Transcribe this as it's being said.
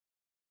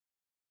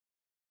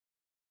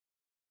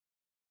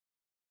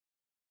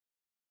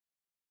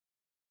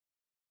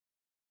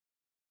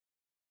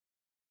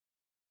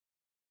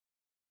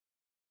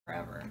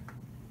forever.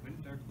 When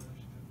did our class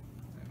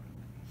do?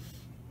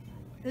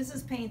 This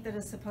is paint that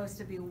is supposed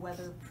to be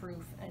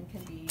weatherproof and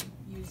can be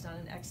used on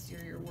an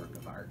exterior work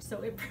of art,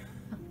 so it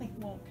probably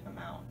won't come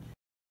out.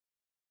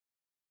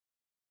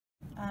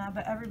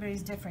 But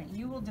everybody's different.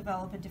 You will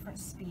develop a different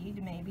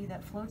speed, maybe,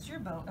 that floats your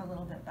boat a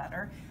little bit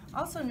better.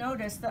 Also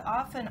notice that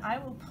often I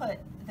will put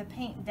the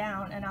paint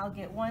down and I'll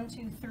get 1,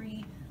 2,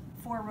 3,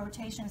 4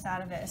 rotations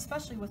out of it,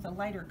 especially with a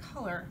lighter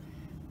color,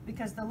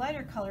 because the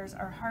lighter colors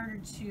are harder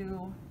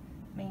to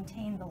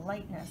maintain the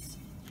lightness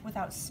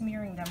without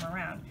smearing them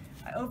around.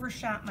 I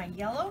overshot my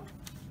yellow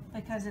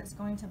because it's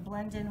going to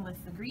blend in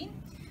with the green.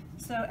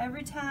 So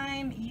every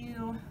time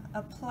you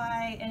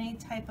apply any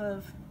type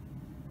of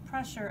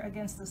pressure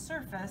against the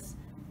surface,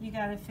 you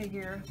got to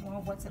figure,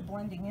 well, what's it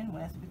blending in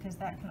with, because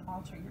that can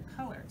alter your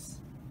colors.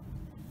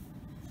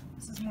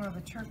 This is more of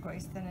a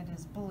turquoise than it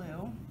is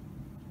blue.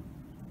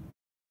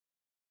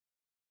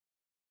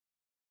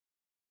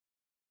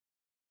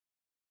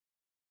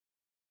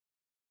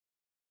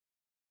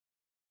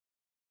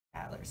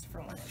 Colors for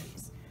one of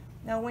these.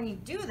 Now when you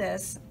do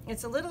this,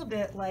 it's a little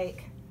bit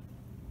like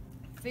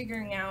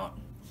figuring out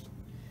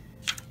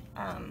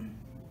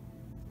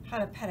how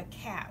to pet a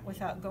cat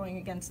without going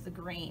against the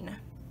grain.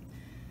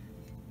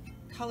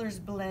 Colors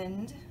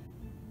blend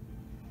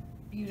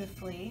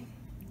beautifully.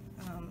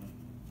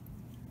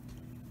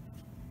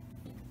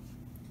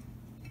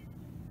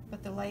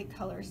 But the light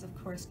colors, of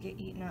course, get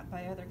eaten up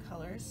by other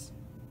colors.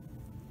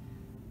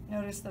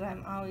 Notice that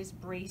I'm always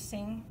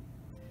bracing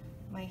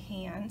my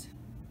hand.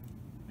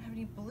 I don't have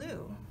any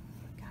blue.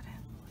 Got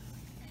it.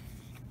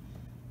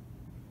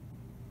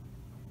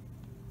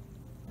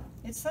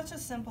 It's such a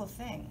simple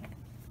thing.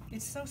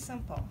 It's so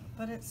simple,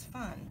 but it's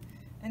fun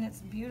and it's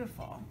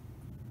beautiful.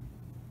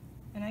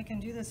 And I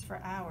can do this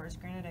for hours.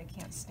 Granted, I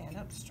can't stand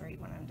up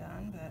straight when I'm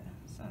done, but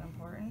it's not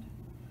important.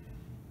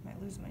 Might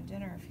lose my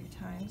dinner a few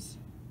times.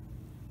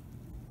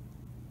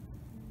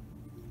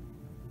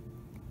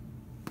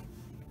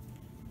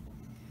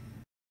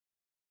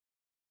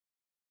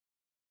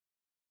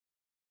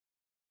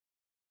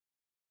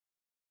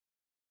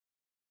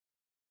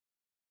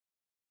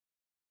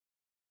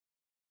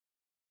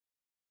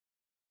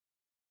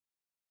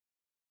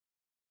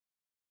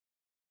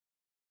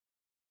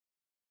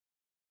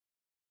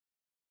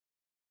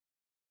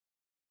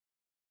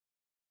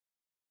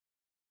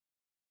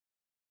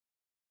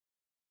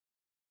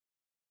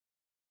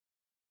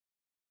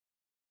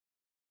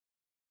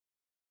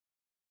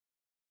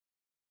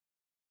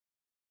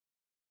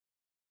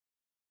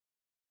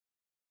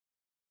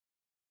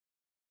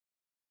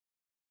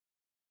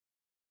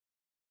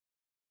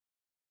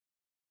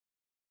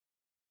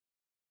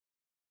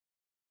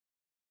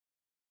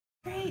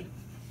 Great.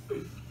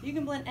 You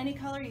can blend any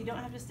color. You don't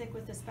have to stick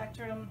with the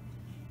spectrum.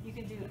 You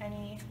can do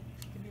any,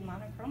 it could be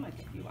monochromic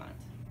if you want.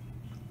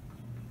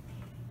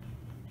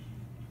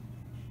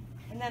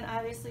 And then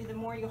obviously the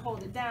more you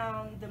hold it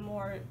down, the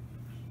more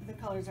the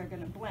colors are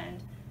going to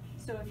blend.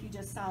 So if you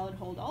just solid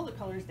hold all the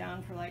colors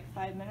down for like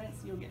 5 minutes,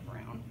 you'll get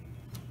brown,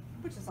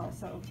 which is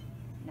also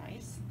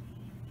nice.